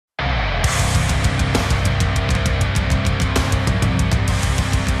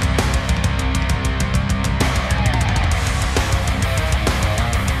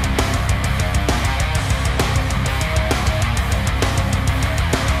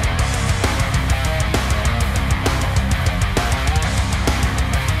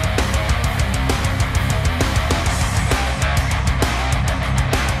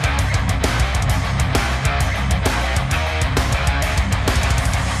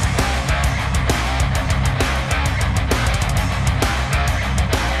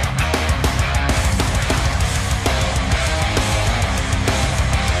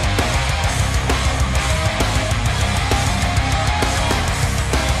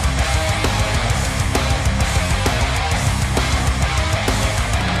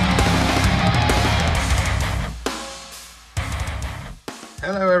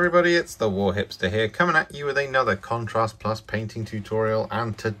everybody, it's the Warhipster here, coming at you with another Contrast Plus painting tutorial,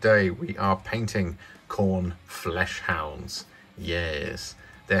 and today we are painting Khorne Flesh Hounds. Yes,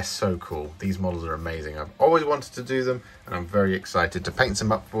 they're so cool. These models are amazing. I've always wanted to do them, and I'm very excited to paint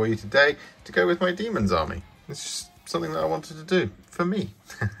some up for you today to go with my Demons army. It's just something that I wanted to do for me.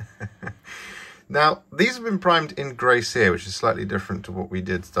 Now, these have been primed in Grey Seer, which is slightly different to what we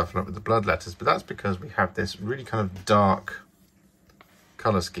did stuffing up with the Bloodletters, but that's because we have this really kind of dark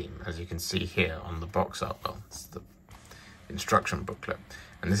colour scheme, as you can see here on the box art. Well, it's the instruction booklet,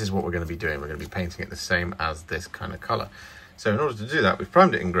 and this is what we're going to be doing. We're going to be painting it the same as this kind of colour. So in order to do that, we've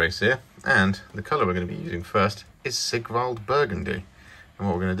primed it in Grey Seer, and the colour we're going to be using first is Sigvald Burgundy. And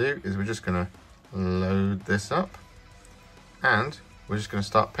what we're going to do is we're just going to load this up, and we're just going to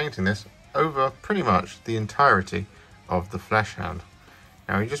start painting this over pretty much the entirety of the Flesh Hound.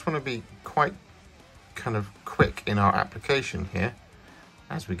 Now, we just want to be quite kind of quick in our application here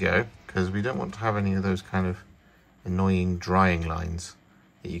as we go, because we don't want to have any of those kind of annoying drying lines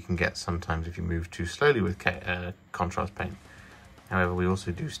that you can get sometimes if you move too slowly with contrast paint. However, we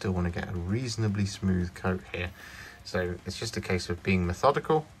also do still want to get a reasonably smooth coat here. So it's just a case of being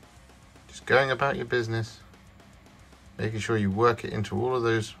methodical, just going about your business, making sure you work it into all of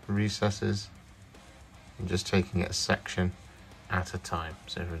those recesses, and just taking it a section at a time.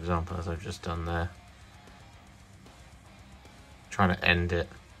 So for example, as I've just done there, trying to end it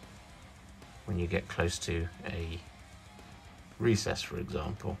when you get close to a recess, for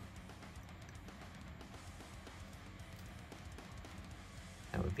example.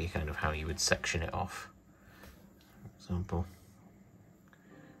 That would be kind of how you would section it off. For example,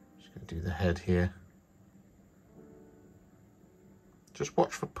 just going to do the head here. Just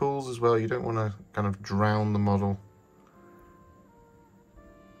watch for pools as well. You don't want to kind of drown the model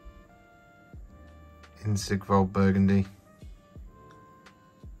in Sigvald Burgundy.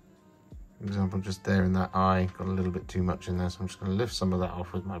 For example, just there in that eye, got a little bit too much in there, so I'm just going to lift some of that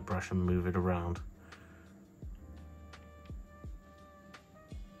off with my brush and move it around.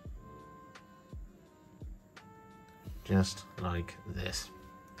 Just like this.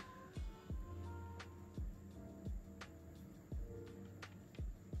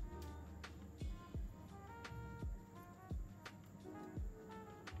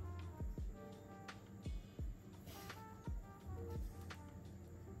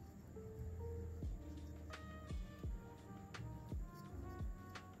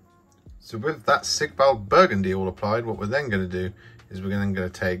 So with that Sigvald Burgundy all applied, what we're then going to do is we're then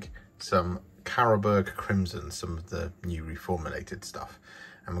going to take some Carroburg Crimson, some of the new reformulated stuff,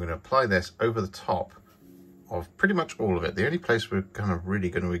 and we're going to apply this over the top of pretty much all of it. The only place we're kind of really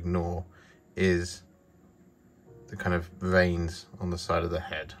going to ignore is the kind of veins on the side of the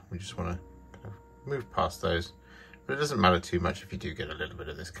head. We just want to kind of move past those, but it doesn't matter too much if you do get a little bit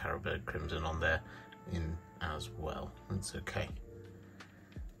of this Carroburg Crimson on there in as well. That's okay.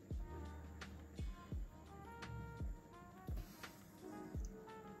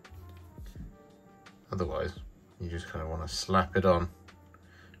 Otherwise, you just kind of want to slap it on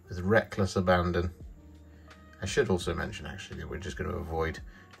with reckless abandon. I should also mention, actually, that we're just going to avoid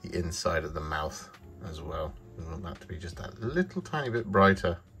the inside of the mouth as well. We want that to be just that little tiny bit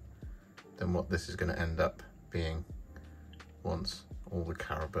brighter than what this is going to end up being once all the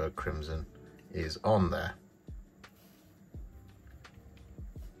Carroburg Crimson is on there.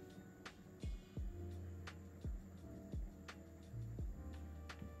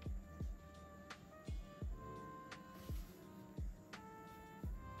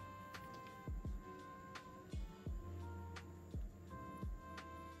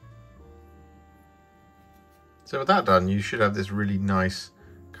 So with that done, you should have this really nice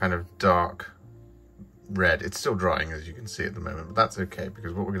kind of dark red. It's still drying, as you can see at the moment, but that's okay,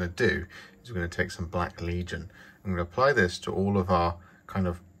 because what we're going to do is we're going to take some Black Legion. I'm going to apply this to all of our kind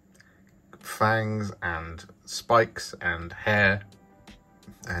of fangs and spikes and hair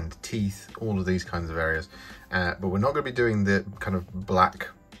and teeth, all of these kinds of areas. But we're not going to be doing the kind of black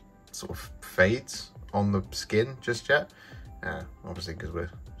sort of fades on the skin just yet, obviously because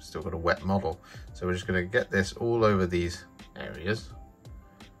we're still got a wet model. So we're just going to get this all over these areas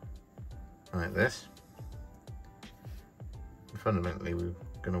like this. And fundamentally, we're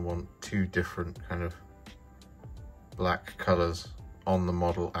going to want two different kind of black colors on the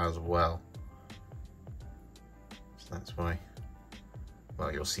model as well. So that's why,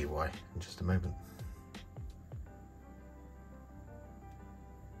 well, you'll see why in just a moment.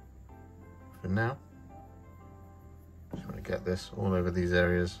 For now, just want to get this all over these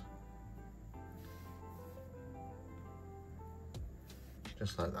areas,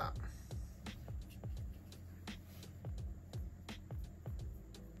 just like that.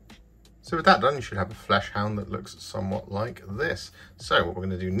 So with that done, you should have a flesh hound that looks somewhat like this. So what we're going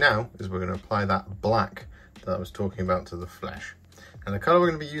to do now is we're going to apply that black that I was talking about to the flesh. And the colour we're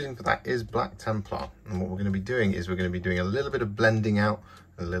going to be using for that is Black Templar. And what we're going to be doing is we're going to be doing a little bit of blending out,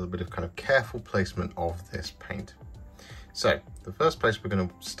 a little bit of kind of careful placement of this paint. So the first place we're going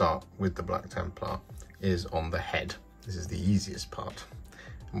to start with the Black Templar is on the head. This is the easiest part.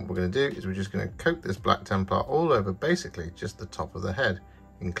 And what we're going to do is we're just going to coat this Black Templar all over basically just the top of the head,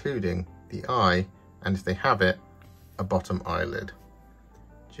 including the eye, and if they have it, a bottom eyelid.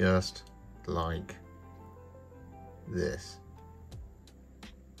 Just like this.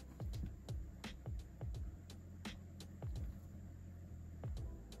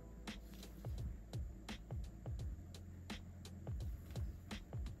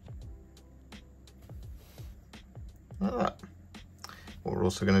 Like that. What we're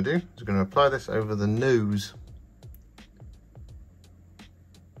also going to do is we're going to apply this over the nose.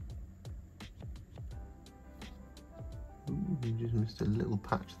 Ooh, you just missed a little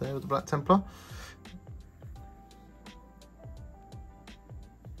patch there with the Black Templar.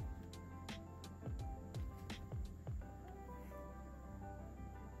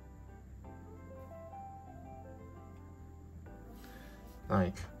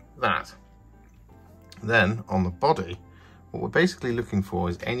 Like that. Then on the body, what we're basically looking for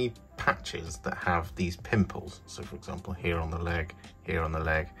is any patches that have these pimples. So for example, here on the leg,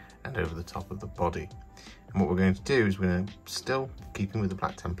 and over the top of the body. And what we're going to do is we're going to, still keeping with the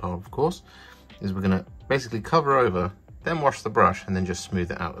Black Templar of course, is we're going to basically cover over, then wash the brush and then just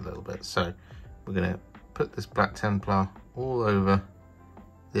smooth it out a little bit. So we're going to put this Black Templar all over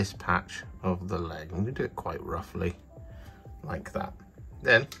this patch of the leg. I'm going to do it quite roughly, like that.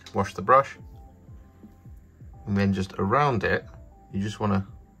 Then wash the brush, and then just around it, you just want to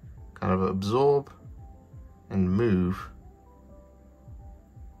kind of absorb and move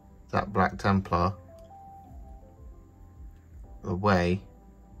that Black Templar away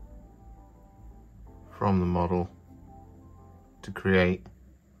from the model to create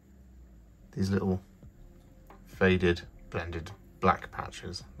these little faded, blended black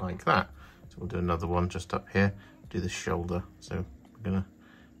patches like that. So we'll do another one just up here, do the shoulder. So we're going to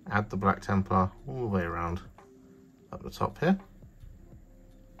add the Black Templar all the way around up the top here.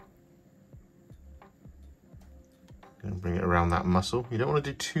 Going to bring it around that muscle. You don't want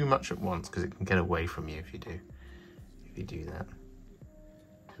to do too much at once because it can get away from you if you do that.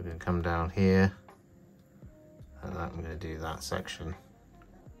 So we're going to come down here, and I'm going to do that section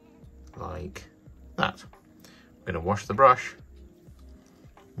like that. We're going to wash the brush,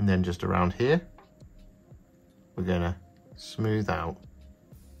 and then just around here, we're going to smooth out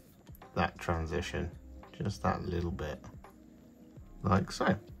that transition, just that little bit, like so.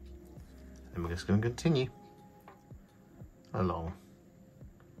 And we're just going to continue along.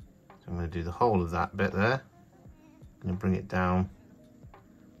 So I'm going to do the whole of that bit there. I'm going to bring it down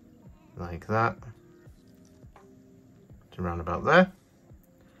like that to around about there.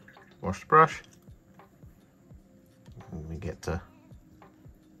 Wash the brush, and we get to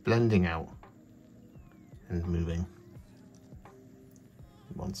blending out and moving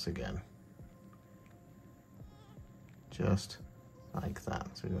once again, just like that.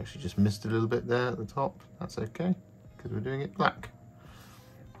 So we actually just missed a little bit there at the top. That's okay, because we're doing it black,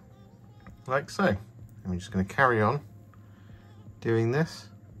 like so. And we're just going to carry on doing this.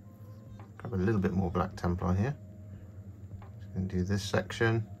 Grab a little bit more Black Templar here. Just going to do this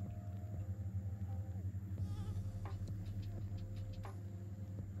section.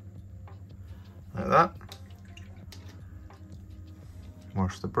 Like that.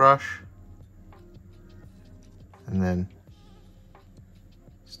 Wash the brush, and then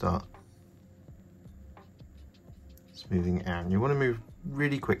start smoothing it out. And you want to move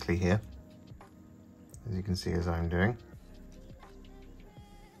really quickly here, as you can see as I'm doing.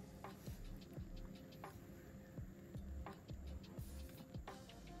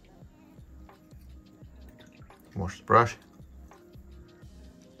 Wash the brush.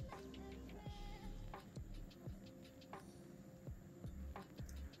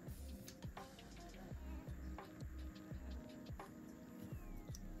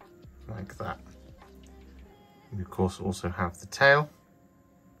 Like that. We of course also have the tail,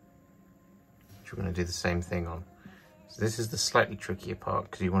 which we're going to do the same thing on. So this is the slightly trickier part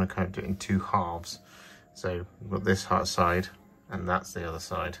because you want to kind of do it in two halves. So we've got this side and that's the other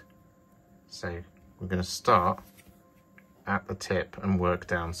side. So we're going to start at the tip and work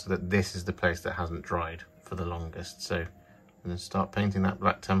down so that this is the place that hasn't dried for the longest. So I'm going to start painting that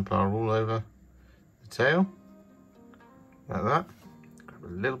Black Templar all over the tail, like that. Grab a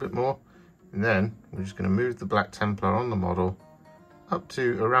little bit more, and then we're just going to move the Black Templar on the model up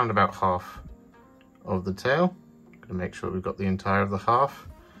to around about half of the tail. Going to make sure we've got the entire of the half.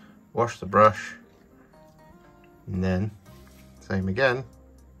 Wash the brush, and then same again.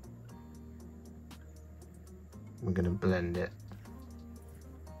 We're going to blend it.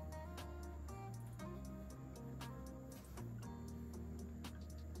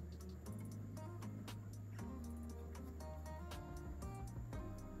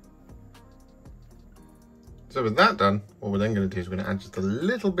 So with that done, what we're then going to do is we're going to add just a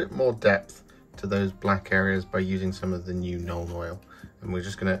little bit more depth to those black areas by using some of the new Nuln Oil. And we're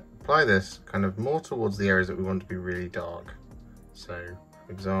just going to apply this kind of more towards the areas that we want to be really dark. So,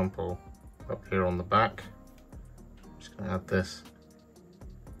 for example, up here on the back, I'm just going to add this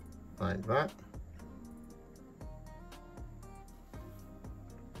like that.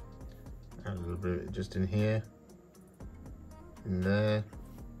 Add a little bit of it just in here, in there.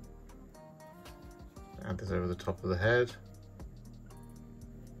 Add this over the top of the head.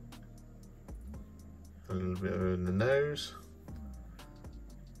 A little bit over the nose.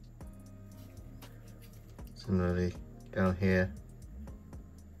 Similarly down here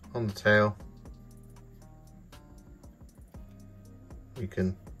on the tail. We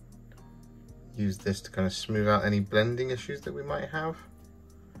can use this to kind of smooth out any blending issues that we might have.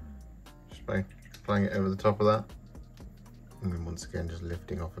 Just by applying it over the top of that. And then once again just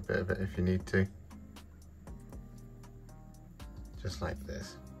lifting off a bit of it if you need to. Just like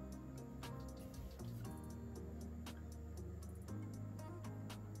this.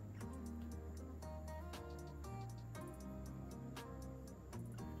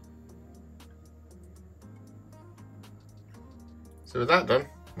 So with that done,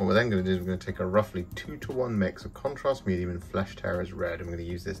 what we're then going to do is we're going to take a roughly 2-to-1 mix of Contrast Medium and Flesh Terrors Red, and we're going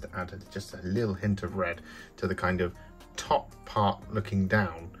to use this to add just a little hint of red to the kind of top part looking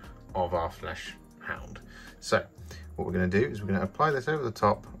down of our Flesh Hound. So what we're going to do is we're going to apply this over the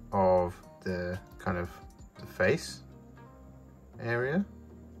top of the kind of the face area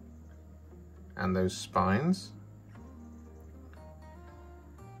and those spines.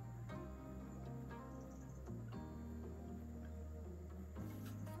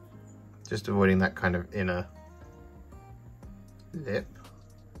 Just avoiding that kind of inner lip,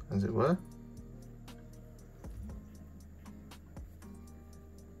 as it were.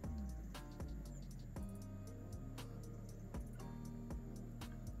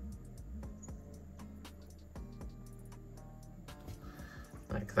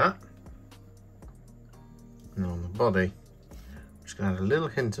 Like that. And on the body, I'm just going to add a little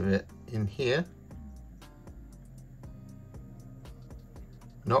hint of it in here.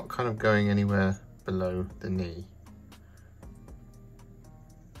 Not kind of going anywhere below the knee.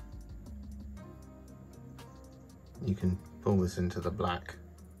 You can pull this into the black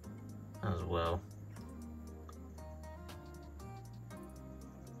as well.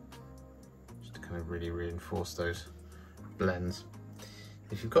 Just to kind of really reinforce those blends.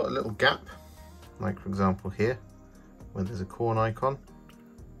 If you've got a little gap, like for example here, where there's a Khorne icon,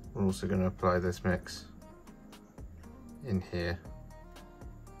 we're also going to apply this mix in here.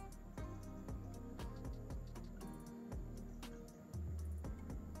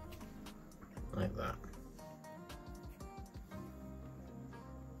 Like that.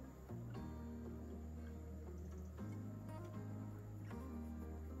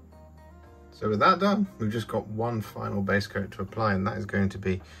 So with that done, we've just got one final base coat to apply, and that is going to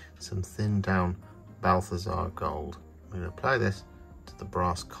be some thinned down Balthasar Gold. I'm going to apply this to the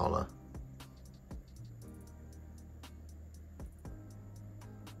brass collar.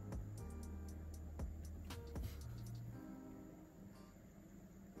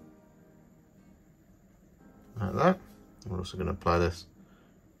 Like that. We're also going to apply this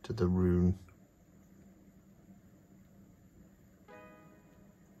to the rune.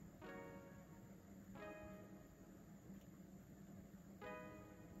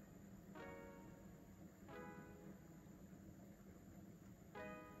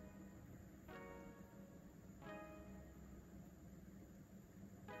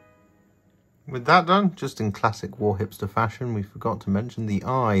 With that done, just in classic Warhipster fashion, we forgot to mention the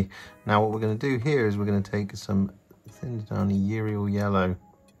eye. Now what we're going to do here is we're going to take some thinned down Yriel Yellow.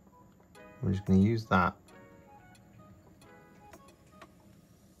 We're just going to use that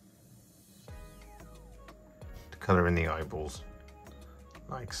to colour in the eyeballs,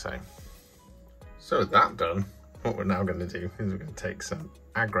 like so. So with that done, what we're now going to do is we're going to take some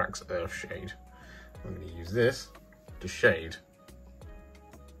Agrax Earthshade. I'm going to use this to shade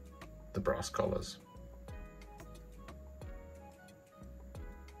the brass collars.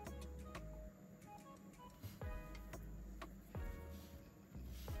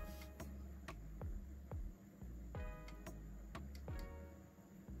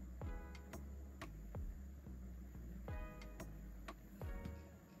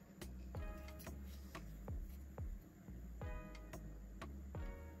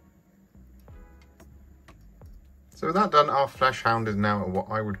 So with that done, our Flesh Hound is now at what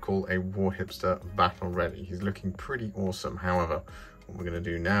I would call a Warhipster battle ready. He's looking pretty awesome. However, what we're going to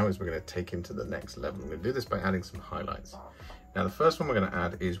do now is we're going to take him to the next level. We're going to do this by adding some highlights. Now the first one we're going to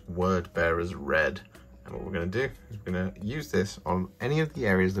add is Wordbearer's Red. And what we're going to do is we're going to use this on any of the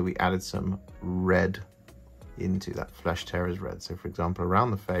areas that we added some red into, that Flesh Tearer's Red. So for example,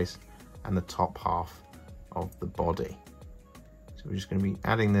 around the face and the top half of the body. So we're just going to be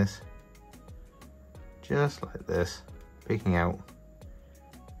adding this just like this, picking out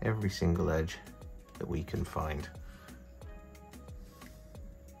every single edge that we can find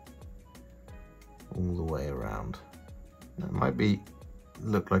all the way around. Now, it might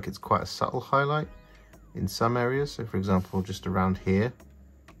look like it's quite a subtle highlight in some areas. So for example, just around here,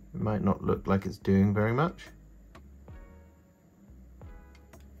 it might not look like it's doing very much.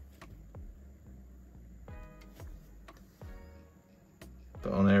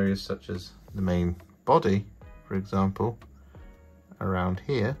 But on areas such as the main body, for example, around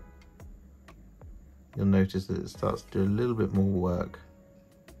here, you'll notice that it starts to do a little bit more work.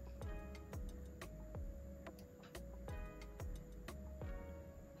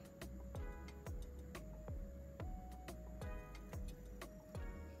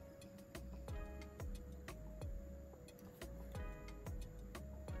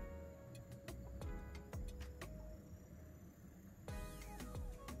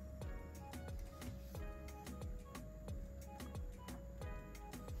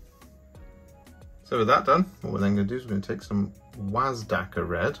 So with that done, what we're then going to do is we're going to take some Wazdakka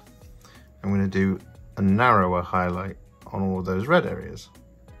Red and we're going to do a narrower highlight on all of those red areas.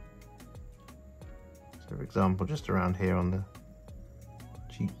 So for example, just around here on the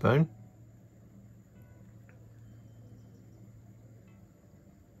cheekbone.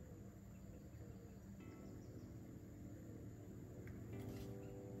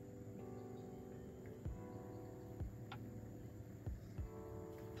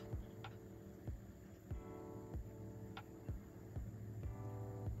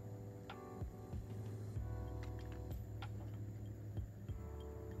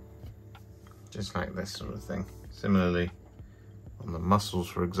 Just like this sort of thing. Similarly, on the muscles,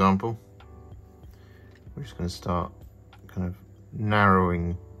 for example, we're just going to start kind of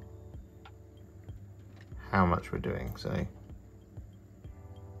narrowing how much we're doing. So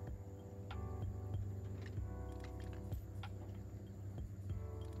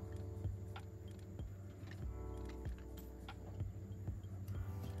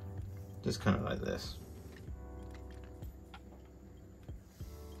just kind of like this.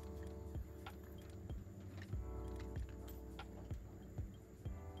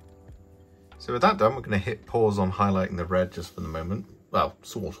 So with that done, we're going to hit pause on highlighting the red just for the moment. Well,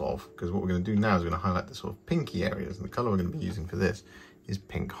 sort of, because what we're going to do now is we're going to highlight the sort of pinky areas, and the colour we're going to be using for this is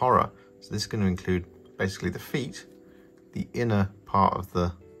Pink Horror. So this is going to include basically the feet, the inner part of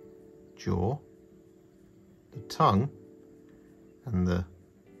the jaw, the tongue, and the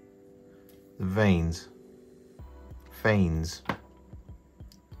veins.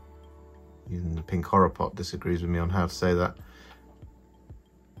 Even the Pink Horror pot disagrees with me on how to say that.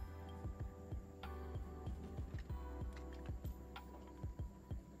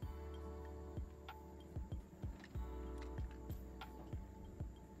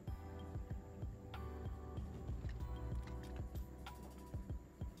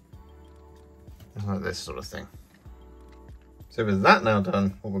 Like this sort of thing. So with that now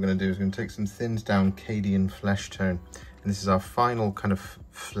done, what we're going to do is we're going to take some thinned down Cadian Fleshtone, and this is our final kind of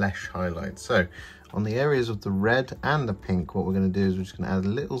flesh highlight. So on the areas of the red and the pink, what we're going to do is we're just going to add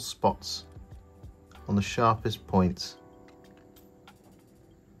little spots on the sharpest points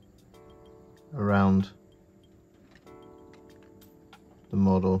around the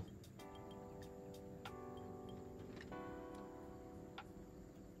model.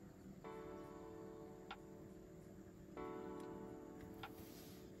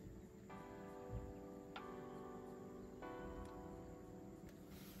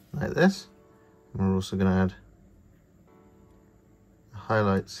 Like this. And we're also going to add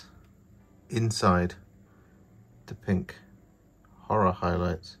highlights inside the Pink Horror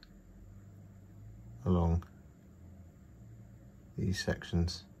highlights along these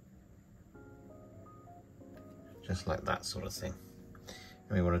sections, just like that sort of thing.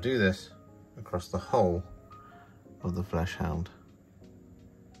 And we want to do this across the whole of the Flesh Hound.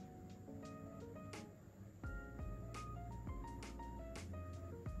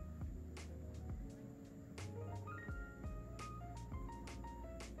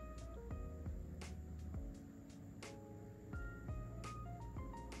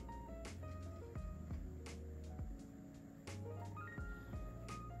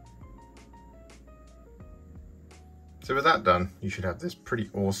 So with that done, you should have this pretty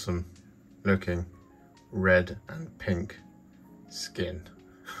awesome looking red and pink skin.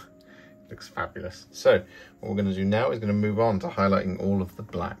 Looks fabulous. So what we're going to do now is going to move on to highlighting all of the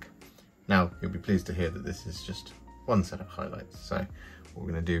black. Now you'll be pleased to hear that this is just one set of highlights. So what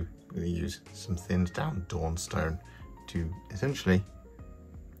we're going to do, we're going to use some thinned down Dawnstone to essentially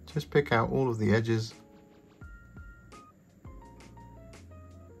just pick out all of the edges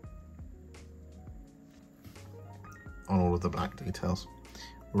on all of the black details.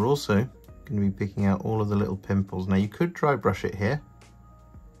 We're also going to be picking out all of the little pimples. Now you could dry brush it here,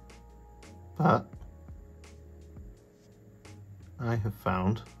 but I have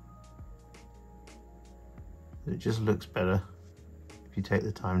found that it just looks better if you take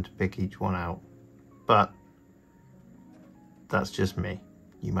the time to pick each one out. But that's just me.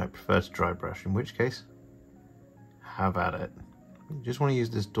 You might prefer to dry brush, in which case, have at it. You just want to use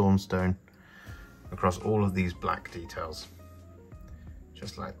this Dawnstone across all of these black details,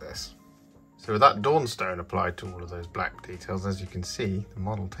 just like this. So with that Dawnstone applied to all of those black details, as you can see, the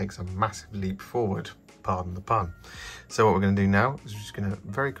model takes a massive leap forward, pardon the pun. So what we're going to do now is we're just going to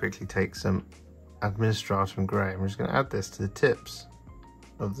very quickly take some Administratum Grey, and we're just going to add this to the tips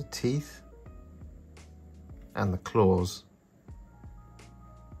of the teeth and the claws,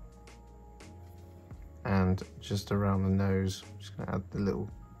 and just around the nose. I'm just going to add the little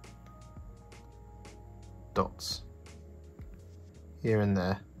dots here and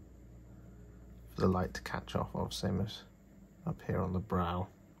there for the light to catch off of, same as up here on the brow.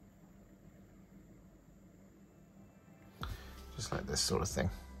 Just like this sort of thing.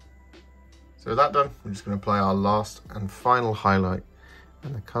 So with that done, we're just going to apply our last and final highlight,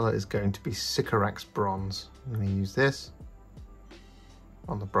 and the colour is going to be Sycorax Bronze. I'm going to use this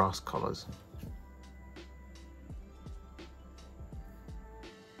on the brass collars.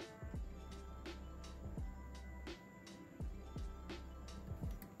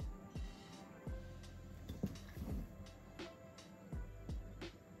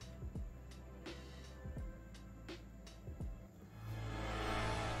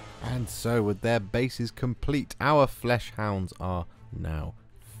 And so with their bases complete, our Flesh Hounds are now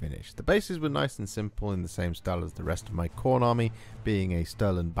finished. The bases were nice and simple, in the same style as the rest of my Khorne army, being a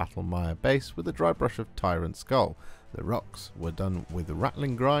Stirland Battlemire base with a dry brush of Tyrant Skull. The rocks were done with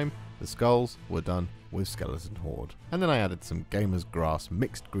Rattling Grime, the skulls were done with Skeleton Horde, and then I added some Gamer's Grass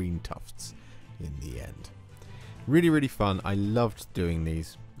mixed green tufts in the end. Really fun. I loved doing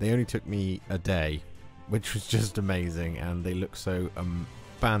these. They only took me a day, which was just amazing, and they look so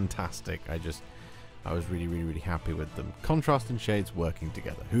fantastic. I was really happy with them. Contrast and shades working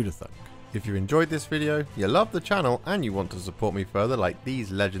together. Who'd have thunk? If you enjoyed this video, you love the channel, and you want to support me further like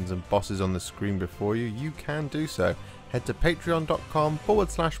these legends and bosses on the screen before you, you can do so. Head to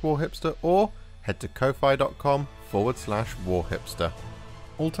patreon.com/warhipster or head to ko-fi.com/warhipster.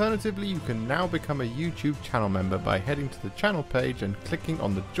 Alternatively, you can now become a YouTube channel member by heading to the channel page and clicking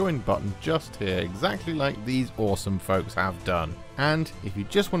on the join button just here, exactly like these awesome folks have done. And if you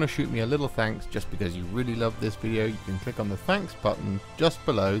just want to shoot me a little thanks just because you really love this video, you can click on the thanks button just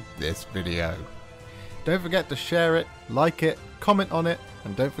below this video. Don't forget to share it, like it, comment on it,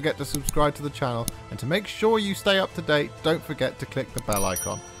 and don't forget to subscribe to the channel. And to make sure you stay up to date, don't forget to click the bell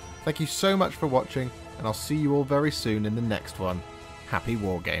icon. Thank you so much for watching, and I'll see you all very soon in the next one. Happy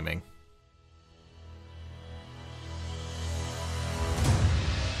wargaming.